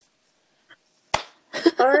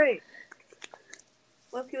Alright.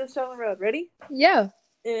 Let's get this show on the road. Ready? Yeah.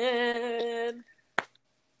 And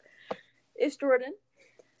it's Jordan.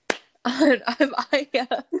 And I'm Aya.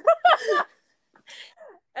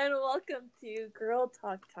 And welcome to Girl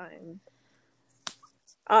Talk Time.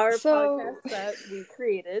 Our podcast that we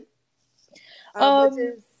created. Which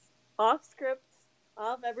is off script,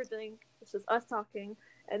 off everything. It's just us talking.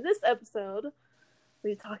 And this episode,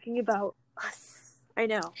 we're talking about us. I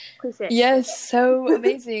know. Cliche. Yes, so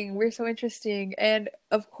amazing. We're so interesting. And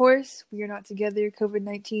of course, we are not together.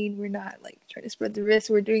 COVID-19. We're not trying to spread the risk.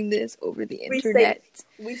 We're doing this over the internet.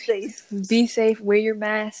 We safe. Be safe. Wear your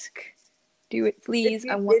mask. Do it, please.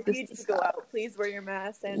 I want this to go out, please wear your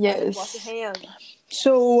mask and wash your hands.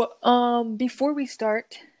 So, before we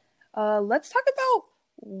start, let's talk about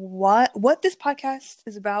what this podcast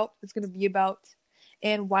is about. It's going to be about,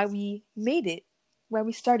 and why we made it, why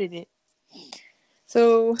we started it.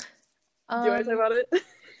 So, do you want to talk about it?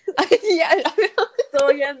 Yeah. So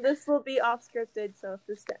again, this will be off scripted. So if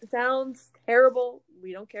this sounds terrible,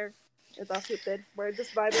 we don't care. It's off scripted. We're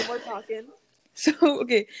just vibing. We're talking. So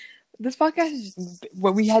okay, this podcast is just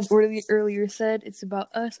what we had earlier said. It's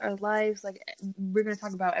about us, our lives. We're gonna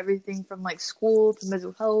talk about everything from school to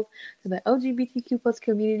mental health to the LGBTQ plus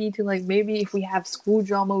community to maybe if we have school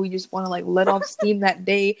drama, we just want to let off steam that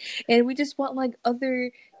day, and we just want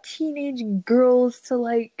other teenage girls to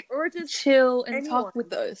or just chill and talk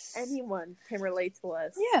with us. Anyone can relate to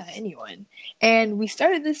us. Yeah, anyone. And we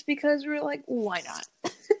started this because we were like, why not?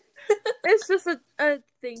 It's just a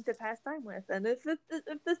thing to pass time with, and if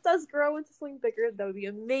this does grow into something bigger, that would be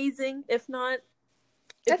amazing. If not,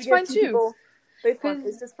 that's fine too.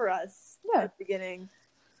 It's just for us. Yeah. At the beginning.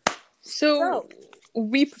 So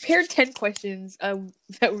we prepared 10 questions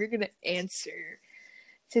that we're gonna answer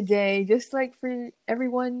today, just for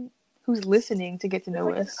everyone who's listening to get to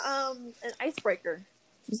know us. An icebreaker.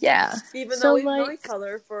 Yeah. Even though we've known each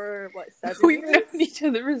other for 7 years? We've known each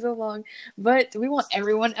other for so long, but we want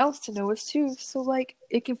everyone else to know us too. So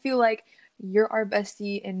it can feel like you're our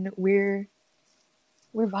bestie and we're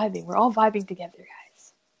vibing. We're all vibing together,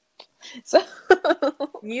 guys. So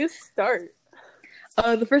you start.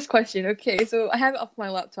 The first question. Okay, so I have it off my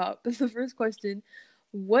laptop. The first question: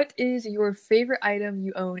 what is your favorite item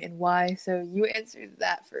you own and why? So you answered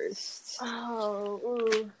that first.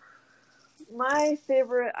 My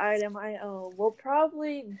favorite item I own will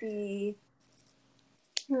probably be,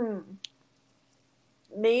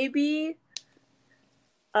 maybe,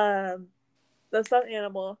 the stuffed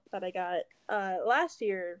animal that I got last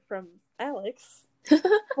year from Alex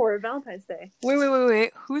for Valentine's Day.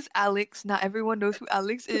 Wait. Who's Alex? Not everyone knows who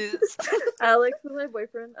Alex is. Alex was my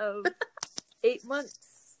boyfriend of 8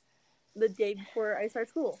 months, the day before I start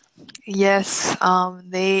school. Yes,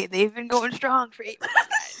 they've been going strong for 8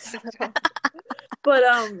 months, guys. But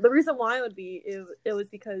the reason why it was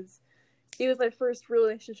because it was my first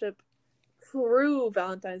relationship through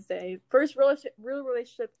Valentine's Day. First real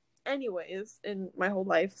relationship anyways in my whole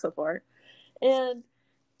life so far. And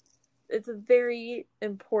it's a very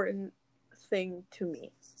important thing to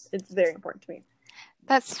me. It's very important to me.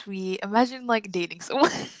 That's sweet. Imagine dating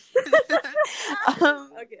someone.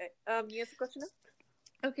 Okay. You answer the question now?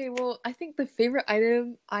 Okay, well, I think the favorite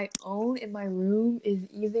item I own in my room is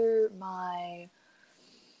either my...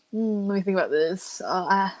 let me think about this.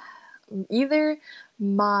 Either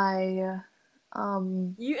my...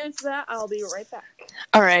 You answer that, I'll be right back.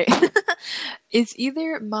 Alright. It's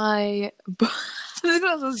either my... This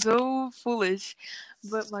was so foolish,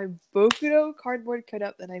 but my Bokuto cardboard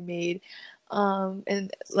cutout that I made.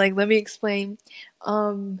 And let me explain.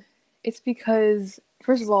 It's because...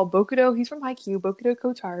 First of all, Bokuto, he's from Haikyuu. Bokuto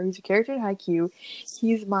Kotaro, he's a character in Haikyuu.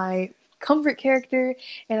 He's my comfort character,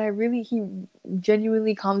 and he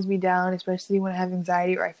genuinely calms me down, especially when I have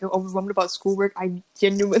anxiety or I feel overwhelmed about schoolwork. I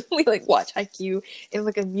genuinely watch Haikyuu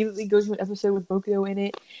and immediately go to an episode with Bokuto in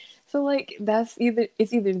it. So it's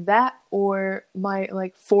either that or my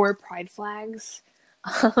 4 pride flags.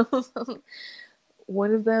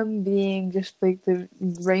 One of them being just the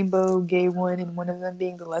rainbow gay one, and one of them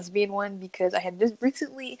being the lesbian one, because I had just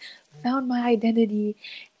recently found my identity,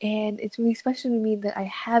 and it's really special to me that I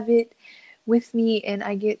have it with me, and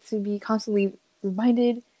I get to be constantly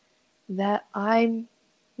reminded that I'm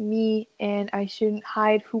me, and I shouldn't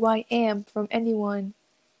hide who I am from anyone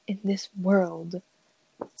in this world.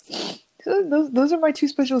 So those are my 2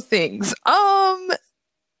 special things.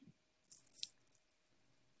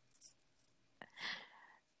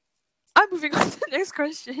 I'm moving on to the next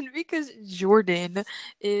question because Jordan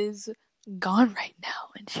is gone right now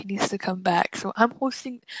and she needs to come back. So I'm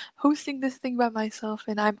hosting this thing by myself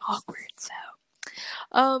and I'm awkward. So,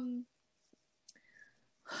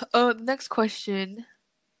 The next question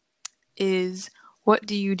is, what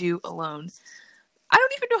do you do alone? I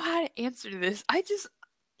don't even know how to answer this.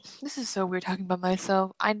 This is so weird talking about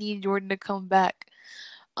myself. I need Jordan to come back.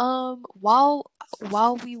 While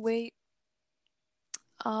we wait,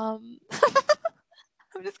 I'm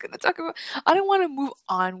just gonna talk about. I don't want to move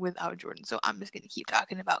on without Jordan, so I'm just gonna keep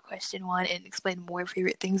talking about question one and explain more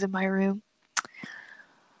favorite things in my room.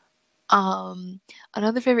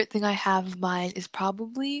 Another favorite thing I have of mine is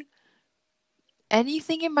probably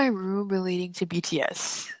anything in my room relating to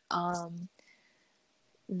BTS.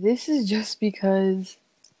 This is just because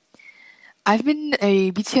I've been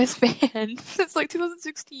a BTS fan since like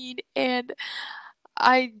 2016, and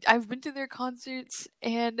I've been to their concerts,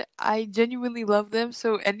 and I genuinely love them.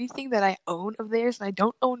 So anything that I own of theirs, and I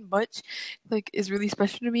don't own much, like is really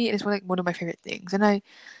special to me, and it's one of my favorite things. And I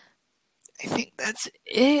think that's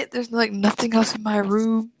it. There's like nothing else in my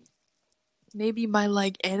room. Maybe my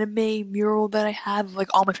like anime mural that I have of like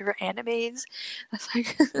all my favorite animes. That's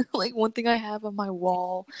like like one thing I have on my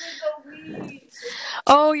wall.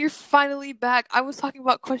 Oh, you're finally back. I was talking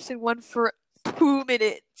about question one for 2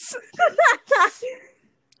 minutes.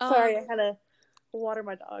 Sorry, I had to water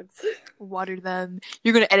my dogs. Water them.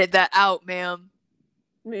 You're gonna edit that out, ma'am.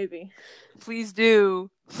 Maybe. Please do.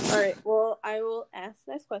 Alright, well, I will ask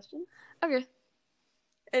the next question. Okay.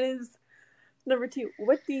 It is number 2.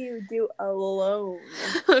 What do you do alone?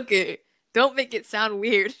 Okay. Don't make it sound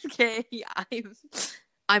weird, okay?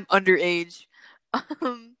 I'm underage.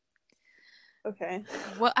 Okay.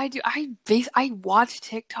 What I do, I watch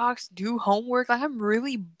TikToks, do homework. Like, I'm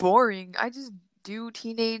really boring. I just do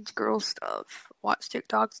teenage girl stuff. Watch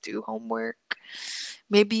TikToks, do homework.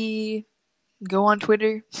 Maybe go on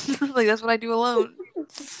Twitter. Like, that's what I do alone.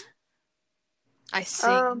 I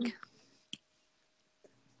sing.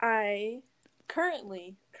 I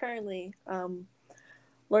currently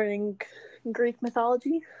learning Greek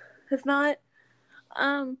mythology. If not,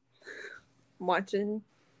 watching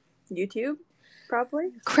YouTube,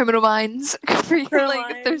 probably. Criminal Minds.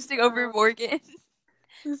 Like thirsting over Morgan.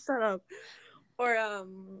 Shut up. Or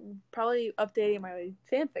probably updating my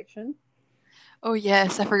fan fiction. Oh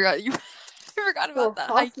yes, I forgot you. I forgot about that.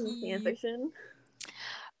 Awesome fan fiction.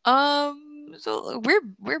 So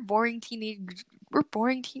we're boring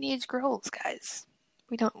teenage girls, guys.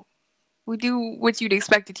 We do what you'd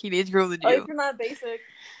expect a teenage girl to do. Oh, you're not basic.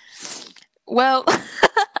 Well,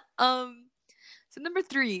 so number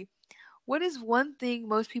 3, what is one thing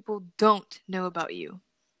most people don't know about you?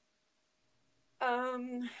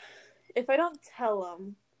 If I don't tell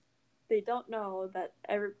them, they don't know that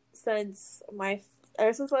ever since I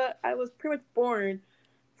was pretty much born,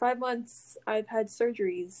 5 months, I've had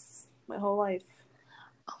surgeries my whole life.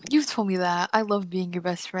 You've told me that. I love being your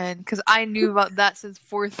best friend because I knew about that since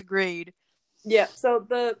 4th grade. Yeah, so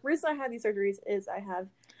the reason I had these surgeries is I have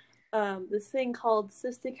this thing called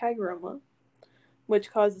cystic hygroma,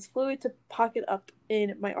 which causes fluid to pocket up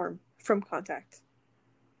in my arm from contact.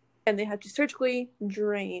 And they have to surgically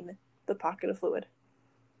drain the pocket of fluid.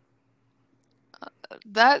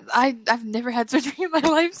 I've never had surgery in my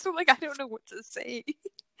life, so like I don't know what to say.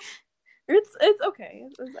 It's okay.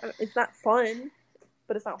 It's not fun,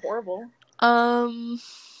 but it's not horrible.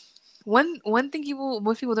 One thing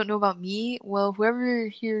most people don't know about me. Well, whoever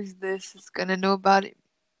hears this is gonna know about it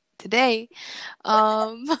today.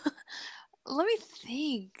 Let me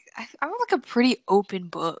think. I'm like a pretty open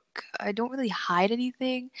book. I don't really hide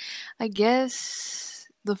anything. I guess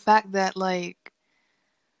the fact that like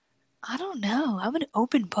I don't know. I'm an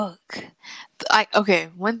open book.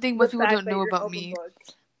 One thing most people don't know about me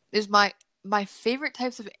is my favorite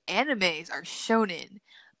types of animes are shonen,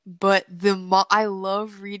 but I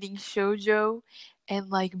love reading shoujo and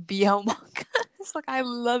like BL manga. It's like I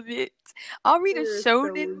love it. I'll read a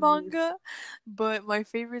shonen manga, but my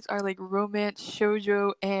favorites are like romance,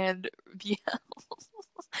 shoujo, and BL.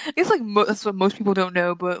 It's like that's what most people don't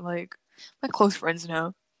know, but like my close friends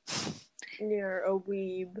know. You're a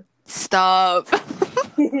weeb. Stop.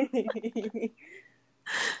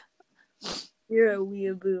 You're a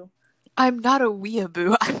weeaboo. I'm not a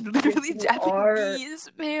weeaboo. I'm literally Japanese,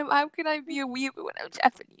 ma'am. How can I be a weeaboo when I'm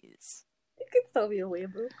Japanese? You can still be a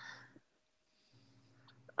weeaboo.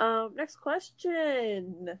 Next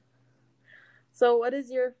question. So, what is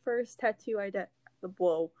your first tattoo idea?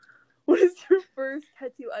 Whoa. What is your first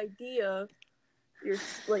tattoo idea? You're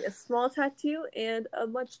like a small tattoo and a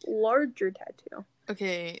much larger tattoo.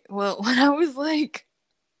 Okay, well, when I was like,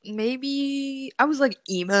 I was like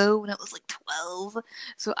emo when I was like 12,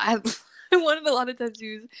 so I wanted a lot of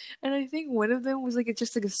tattoos, and I think one of them was like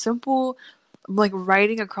just like a simple like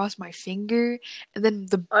writing across my finger, and then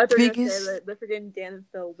the I thought you were gonna biggest. say the freaking Dan and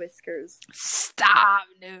Phil whiskers. Stop,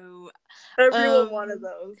 no. Everyone wanted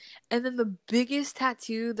those. And then the biggest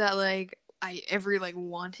tattoo that like I ever like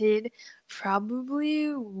wanted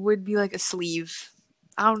probably would be like a sleeve.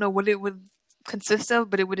 I don't know what it would consist of,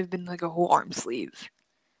 but it would have been like a whole arm sleeve.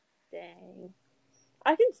 Dang.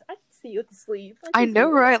 I can see you with the sleeve. I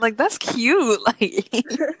know, right? Like that's cute. Like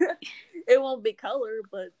it won't be color,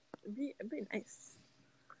 but it'd be nice.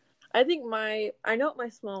 I think I know what my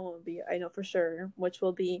small one will be. I know for sure, which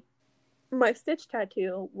will be my Stitch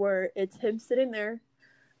tattoo, where it's him sitting there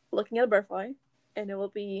looking at a butterfly, and it will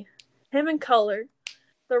be him in color.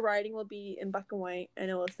 The writing will be in black and white, and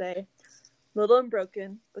it will say, "Little and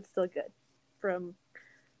broken, but still good." From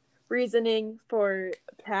reasoning for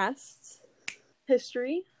past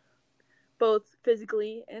history, both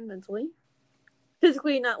physically and mentally.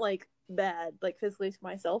 Physically, not like bad, like physically to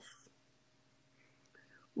myself,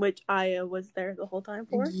 which I was there the whole time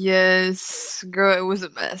for. Yes, girl, it was a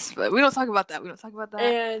mess, but we don't talk about that.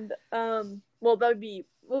 And well,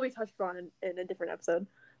 we'll be touched on in a different episode.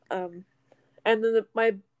 And then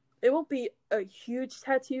it won't be a huge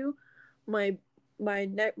tattoo. My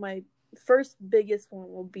first biggest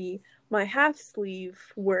one will be my half sleeve,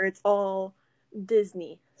 where it's all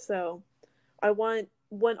Disney. So I want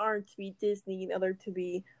one arm to be Disney and the other to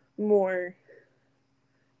be more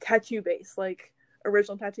tattoo based, like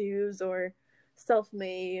original tattoos or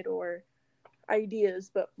self-made or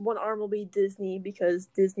ideas, but one arm will be Disney because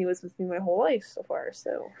Disney was with me my whole life so far.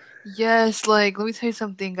 So yes, like let me tell you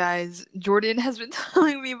something, guys. Jordan has been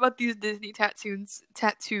telling me about these Disney tattoos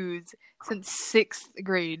since 6th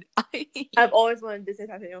grade. I've always wanted a Disney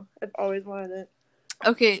tattoo. I've always wanted it.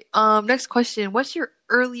 Okay, next question. What's your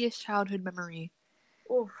earliest childhood memory?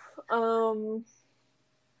 Oof.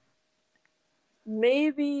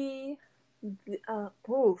 Maybe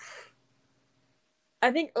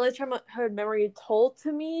I think earliest childhood memory told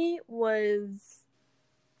to me was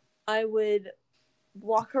I would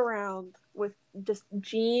walk around with just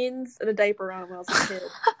jeans and a diaper on when I was a kid.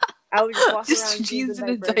 I would just walk just around jeans and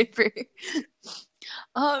a diaper.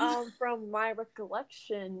 From my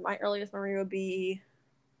recollection, my earliest memory would be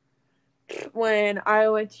when I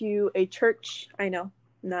went to a church. I know,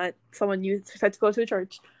 not someone you had to go to a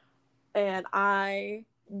church, and I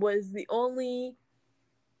was the only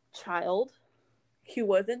child who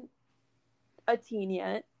wasn't a teen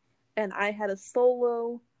yet, and I had a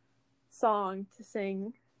solo song to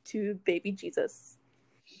sing to Baby Jesus.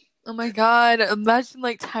 Oh my god, imagine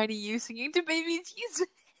like tiny you singing to Baby Jesus.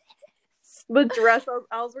 The dress,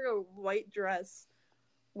 I was wearing a white dress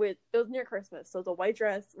it was near Christmas, so it's a white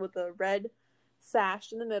dress with a red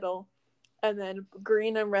sash in the middle, and then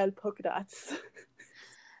green and red polka dots.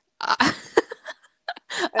 I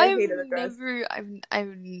hated the dress.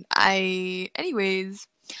 Anyways,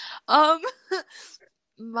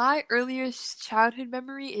 my earliest childhood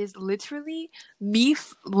memory is literally me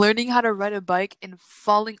learning how to ride a bike and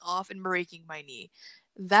falling off and breaking my knee.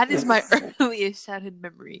 That is my earliest childhood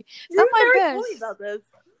memory. It's not my best. Told me about this.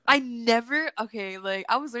 I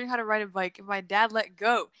was learning how to ride a bike and my dad let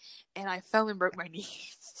go and I fell and broke my knee.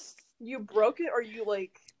 You broke it, or you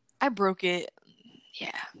like? I broke it.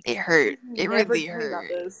 Yeah, it hurt. It really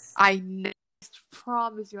hurt. I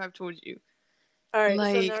promise you I've told you. Alright, so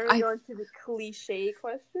now we're going to the cliche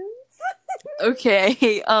questions.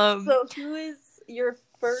 Okay, So who is your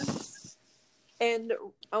first, and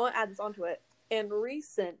I want to add this onto it, and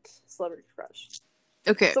recent celebrity crush?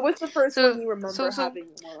 Okay. So what's the first one you remember having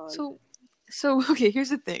one on? So okay, here's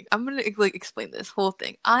the thing. I'm gonna like explain this whole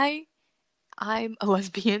thing. I'm a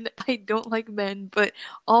lesbian. I don't like men, but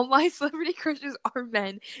all my celebrity crushes are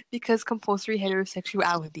men because compulsory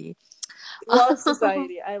heterosexuality. Love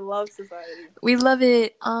society. I love society. We love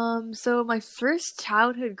it. So my first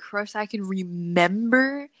childhood crush I can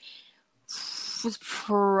remember was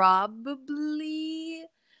probably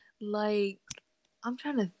like I'm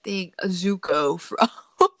trying to think Zuko from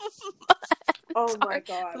Oh my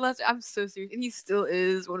god. I'm so serious. And he still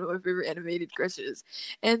is one of my favorite animated crushes.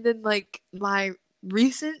 And then like my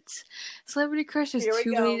recent celebrity crush is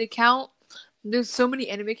too many to count. There's so many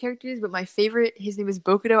anime characters, but my favorite, his name is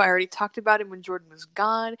Bokuto. I already talked about him when Jordan was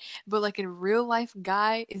gone. But like in real life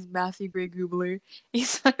guy is Matthew Gray Goobler.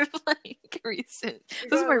 He's sort of like recent.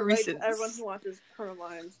 Those are my recent. Everyone who watches Criminal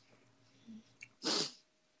Minds.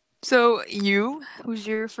 So who's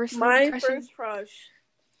your first My first crush.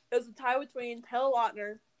 It was a tie between Taylor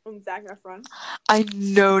Lautner and Zac Efron. I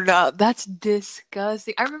know not. That's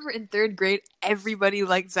disgusting. I remember in 3rd grade, everybody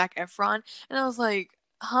liked Zac Efron, and I was like,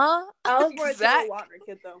 huh? I was more a Taylor Lautner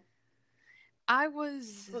kid, though. I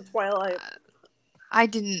was... The Twilight. I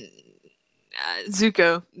didn't.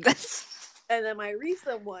 Zuko. That's. And then my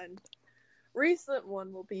recent one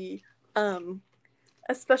will be a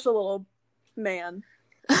special little man.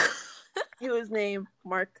 He was named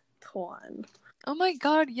Mark Twain. Oh my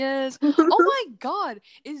god, yes. Oh my god.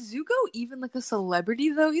 Is Zuko even like a celebrity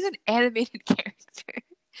though? He's an animated character.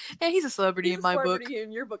 Yeah, he's a celebrity in my book.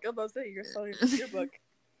 In your book. I'm about to say your book.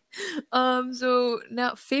 So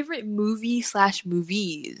now favorite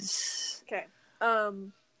movie/movies. Okay.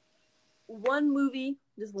 One movie.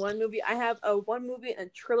 I have a one movie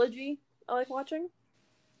and trilogy I like watching.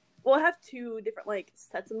 Well, I have two different like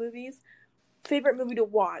sets of movies. Favorite movie to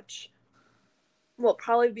watch will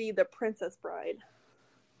probably be The Princess Bride.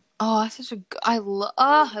 Oh, that's such a I love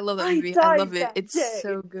that movie. I love it. It's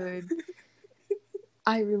so good.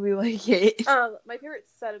 I really like it. My favorite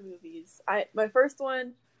set of movies. My first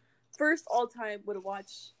all time would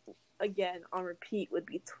watch again on repeat would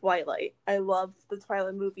be Twilight. I love the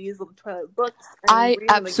Twilight movies, love the Twilight books. I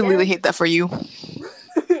absolutely hate that for you.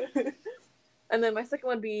 And then my second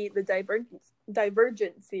one would be the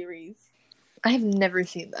Divergent series. I have never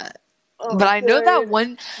seen that. But I know that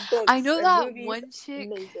one chick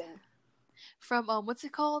amazing. from what's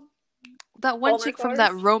it called? That one chick from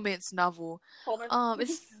that romance novel.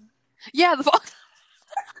 It's the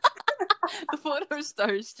the Fault in Our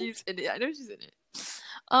Stars. She's in it. I know she's in it.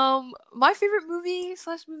 My favorite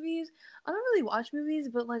movie/movies. I don't really watch movies,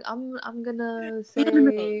 but like I'm gonna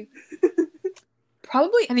say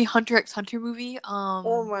probably any Hunter x Hunter movie.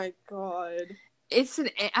 Oh my god. It's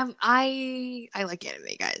I like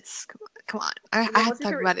anime, guys. Come on. I have to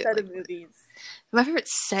talk about it. My favorite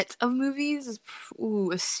set of movies is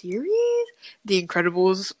a series, The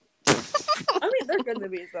Incredibles. I mean, they're good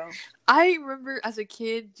movies though. I remember as a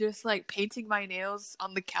kid just like painting my nails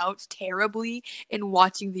on the couch terribly and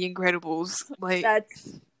watching The Incredibles. Like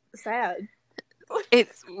that's sad. It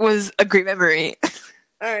was a great memory.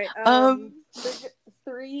 All right. The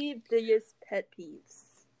 3 biggest pet peeves.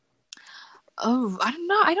 Oh, I don't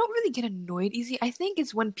know. I don't really get annoyed easy. I think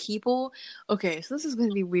it's when people... Okay, so this is going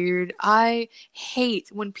to be weird. I hate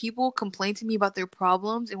when people complain to me about their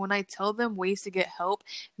problems, and when I tell them ways to get help,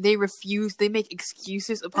 they refuse. They make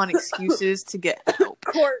excuses upon excuses to get help.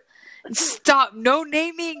 Court. Stop. No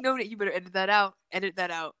naming. No, you better edit that out. Edit that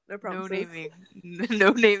out. No problem. No naming. No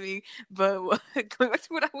naming. But going back to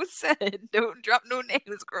what I was said, don't drop no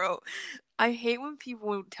names, girl. I hate when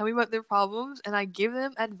people tell me about their problems and I give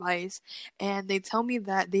them advice and they tell me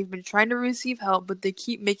that they've been trying to receive help, but they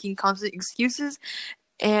keep making constant excuses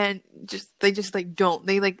and they just like don't.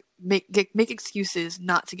 They like make excuses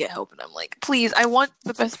not to get help, and I'm like, please, I want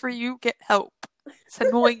the best for you. Get help. It's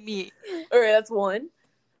annoying me. All right, that's one.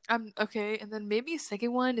 Okay, and then maybe a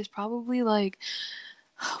second one is probably like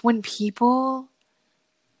when people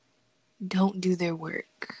don't do their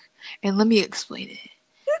work. And let me explain it.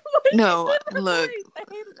 No, look,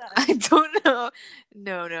 I don't know.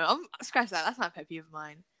 No, scratch that. That's not a pet peeve of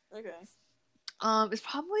mine. Okay. It's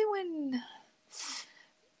probably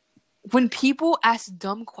when people ask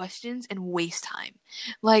dumb questions and waste time.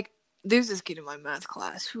 Like, there's this kid in my math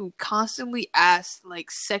class who constantly asks like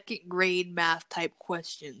second grade math type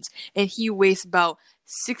questions, and he wastes about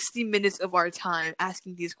 60 minutes of our time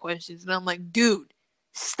asking these questions, and I'm like, dude,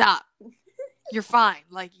 stop. You're fine.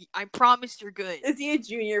 Like, I promise you're good. Is he a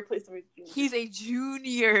junior? Please tell me he's a junior. He's a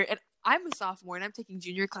junior, and I'm a sophomore, and I'm taking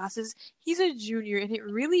junior classes. He's a junior, and it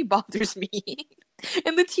really bothers me.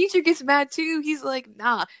 And the teacher gets mad, too. He's like,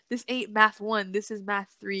 nah, this ain't math 1. This is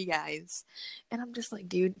math 3, guys. And I'm just like,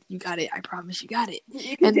 dude, you got it. I promise you got it.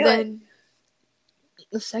 And then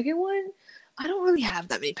the second one, I don't really have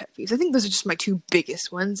that many pet peeves. I think those are just my 2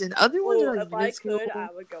 biggest ones, and other ones are like minuscule. If I could, I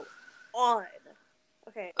would go on.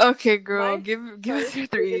 Okay, girl. Give us your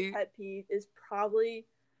 3. Pet peeve is probably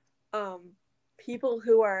people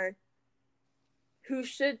who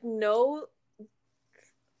should know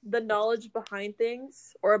the knowledge behind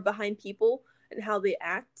things or behind people and how they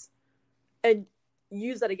act and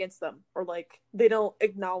use that against them, or like they don't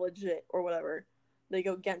acknowledge it or whatever. They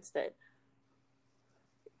go against it.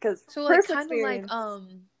 Because so like kind of like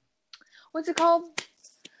what's it called?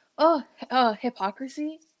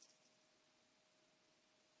 Hypocrisy.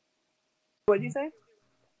 What did you say?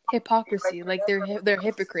 Hypocrisy, like they're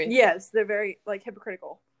hypocrites. Yes, they're very like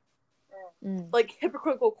hypocritical. Like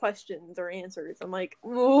hypocritical questions or answers. I'm like,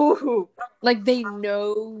 ooh. Like they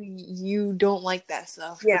know you don't like that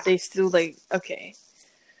stuff, but they still like, okay.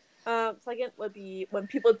 Second would be when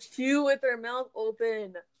people chew with their mouth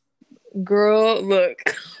open. Girl, look.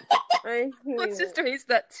 I hate My it. sister hates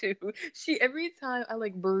that too. She every time I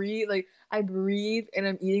breathe and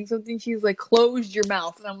I'm eating something, she's like, "Close your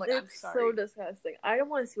mouth," and I'm like, "I'm It's sorry." so disgusting. I don't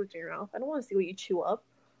want to see what's in your mouth. I don't want to see what you chew up.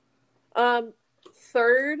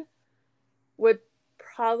 Third would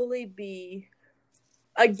probably be,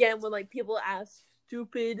 again, when like people ask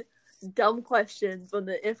stupid, dumb questions when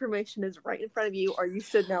the information is right in front of you or you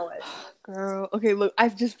should know it. Girl, okay, look,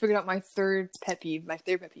 I've just figured out my third pet peeve. I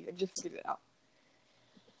just figured it out.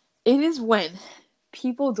 It is when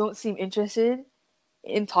people don't seem interested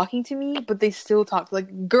in talking to me, but they still talk.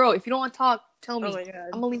 Like, girl, if you don't want to talk, tell me. Oh my god.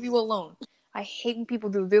 I'm gonna leave you alone. I hate when people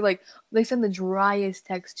do. They're like, they send the driest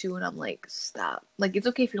text too, and I'm like, stop. Like, it's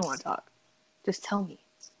okay if you don't want to talk. Just tell me.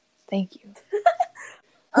 Thank you.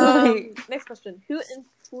 Next question. Who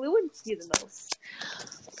influenced you the most?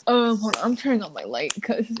 Hold on. I'm turning on my light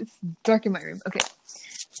because it's dark in my room. Okay.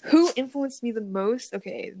 Who influenced me the most?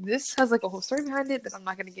 Okay, this has like a whole story behind it that I'm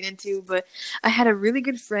not gonna get into, but I had a really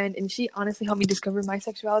good friend, and she honestly helped me discover my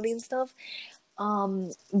sexuality and stuff.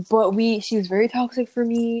 But she was very toxic for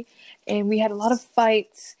me, and we had a lot of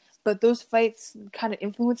fights. But those fights kind of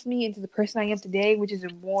influenced me into the person I am today, which is a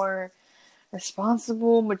more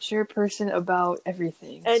responsible, mature person about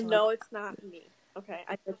everything. And So, no, it's not me. Okay,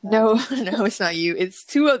 I did that. no, it's not you. It's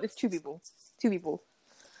two people. Two people.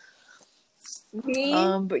 Me?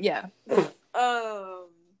 But yeah. I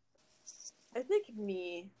think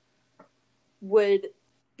me would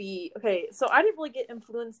be okay. So I didn't really get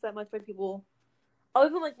influenced that much by people, other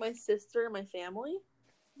than like my sister and my family.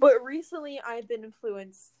 But recently, I've been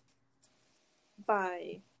influenced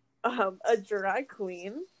by a drag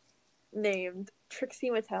queen named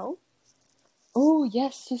Trixie Mattel, Oh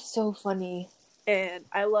yes, she's so funny. and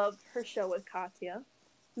I love her show with Katya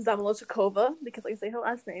Zamolodchikova because I can say her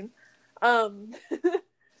last name. I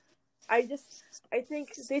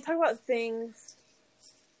think they talk about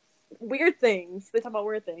weird things. They talk about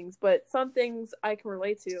weird things, but some things I can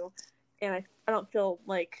relate to, and I don't feel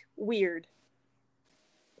like weird,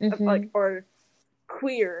 like or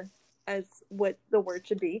queer as what the word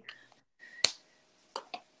should be.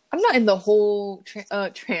 I'm not in the whole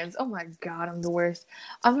trans. Oh my god, I'm the worst.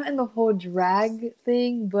 I'm not in the whole drag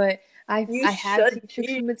thing, but I have seen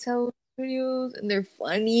Trixie Mattel videos, and they're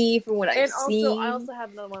funny from what I've seen. I also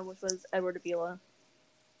have another one, which was Edward Avila.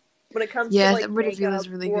 When it comes to like Edward makeup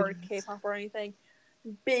really or good. K-pop or anything,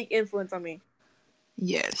 big influence on me.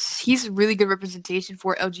 Yes, he's a really good representation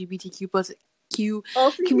for LGBTQ plus Q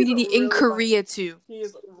community in Korea too.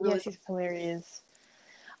 He's really he's hilarious.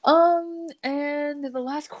 And the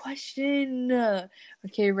last question.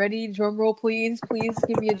 Okay, ready? Drum roll, please. Please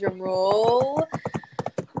give me a drum roll.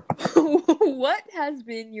 What has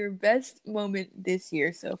been your best moment this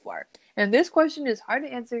year so far? And this question is hard to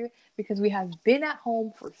answer because we have been at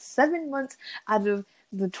home for 7 months out of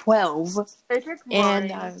the 12. And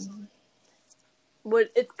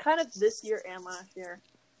it's kind of this year and last year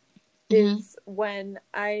is when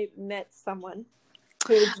I met someone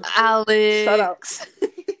who's Alex. Shut up.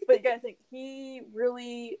 But you gotta think,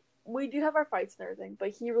 we do have our fights and everything, but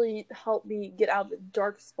he really helped me get out of the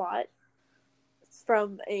dark spot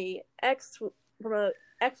from a ex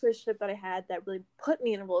relationship that I had that really put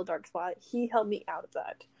me in a real dark spot. He helped me out of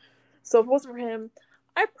that. So if it wasn't for him,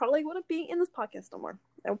 I probably wouldn't be in this podcast no more.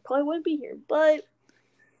 I probably wouldn't be here. But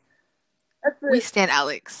we stand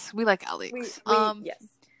Alex. We like Alex. Yes.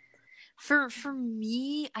 For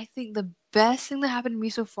me, I think the best thing that happened to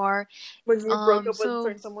me so far. When you broke up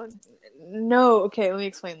with someone? No, okay, let me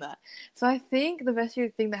explain that. So I think the best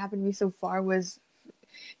thing that happened to me so far was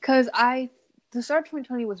because the start of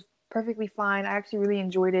 2020 was perfectly fine. I actually really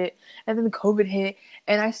enjoyed it, and then the COVID hit,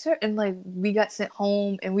 and we got sent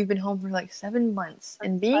home, and we've been home for like 7 months.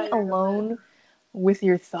 And being alone with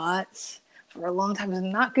your thoughts for a long time is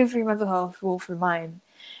not good for your mental health. Well, for mine.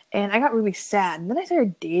 And I got really sad. And then I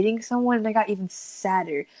started dating someone, and I got even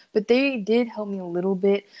sadder. But they did help me a little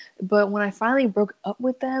bit. But when I finally broke up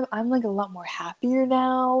with them, I'm like a lot more happier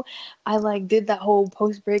now. I like did that whole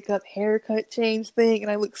post-breakup haircut change thing,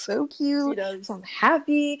 and I look so cute. So I'm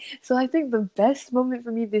happy. So I think the best moment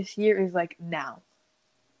for me this year is like now.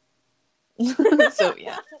 So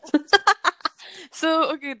yeah.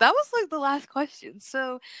 So, okay, that was like the last question.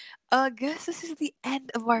 So, I guess this is the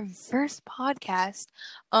end of our first podcast.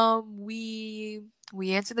 We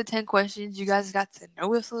answered the 10 questions. You guys got to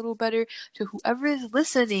know us a little better. To whoever is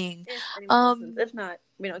listening. If anyone listens. If not,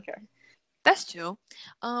 we don't care. That's chill.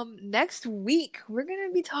 Next week we're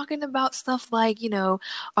gonna be talking about stuff like,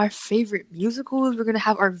 our favorite musicals. We're gonna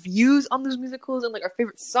have our views on those musicals and like our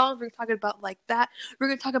favorite songs. We're talking about like that. We're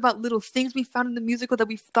gonna talk about little things we found in the musical that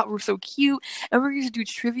we thought were so cute, and we're gonna do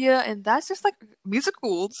trivia, and that's just like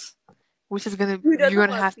musicals, which is gonna Who doesn't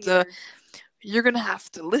love theater? you're gonna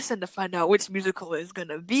have to listen to find out which musical is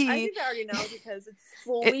gonna be. I think I already know because it's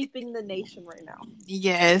sweeping the nation right now.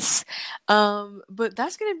 Yes. But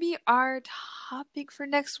that's gonna be our topic for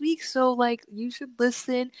next week. So like you should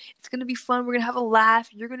listen. It's gonna be fun. We're gonna have a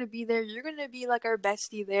laugh. You're gonna be there. You're gonna be like our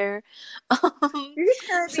bestie there. You're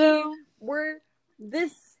just gonna be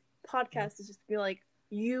this podcast is just gonna be like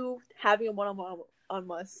you having a one-on-one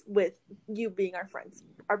on us with you being our friends.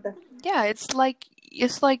 Our best. Yeah, it's like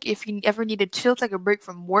if you ever need to chill, take a break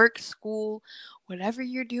from work, school, whatever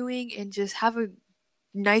you're doing, and just have a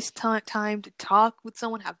nice time to talk with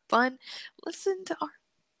someone, have fun, listen to our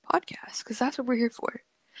podcast because that's what we're here for.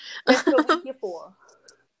 That's what we're here for.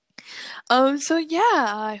 So yeah,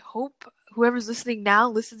 I hope whoever's listening now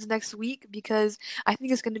listens next week because I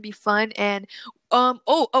think it's gonna be fun. And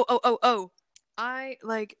I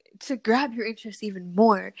like to grab your interest even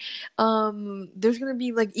more. There's gonna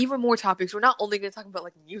be like even more topics. We're not only gonna talk about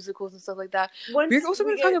like musicals and stuff like that. We're also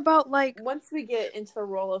gonna talk about like once we get into the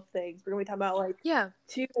roll of things, we're gonna be talking about like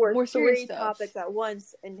 2 or more 3 topics at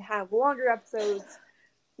once and have longer episodes.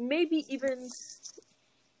 Maybe even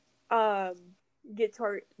get to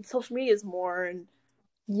our social medias more and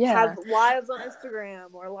have lives on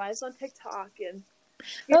Instagram or lives on TikTok and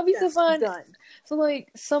that'll be so fun. So like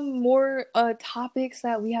some more topics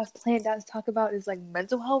that we have planned out to talk about is like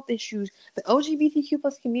mental health issues, the LGBTQ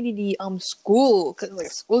plus community, school, because like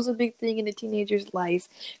school's a big thing in a teenager's life.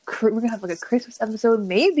 We're gonna have like a Christmas episode,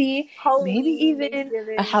 maybe even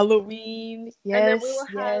a Halloween. Yes, and then we will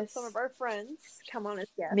have some of our friends come on as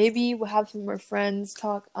guests. Maybe we'll have some of our friends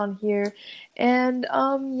talk on here, and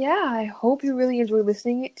I hope you really enjoyed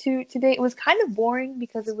listening to today. It was kind of boring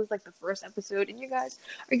because it was like the first episode, and you guys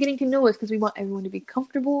are getting to know us because we want everyone to be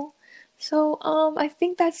comfortable. So I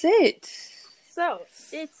think that's it. So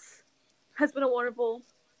it has been a wonderful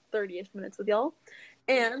 30-ish minutes with y'all.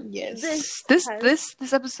 And yes,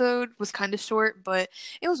 this episode was kind of short, but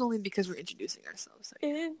it was only because we're introducing ourselves.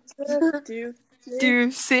 Introducing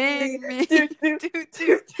me. So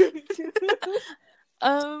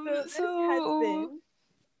this has been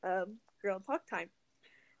Girl Talk Time.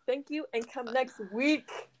 Thank you, and come next week.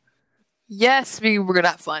 Yes, we're gonna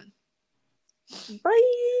have fun.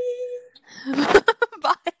 Bye.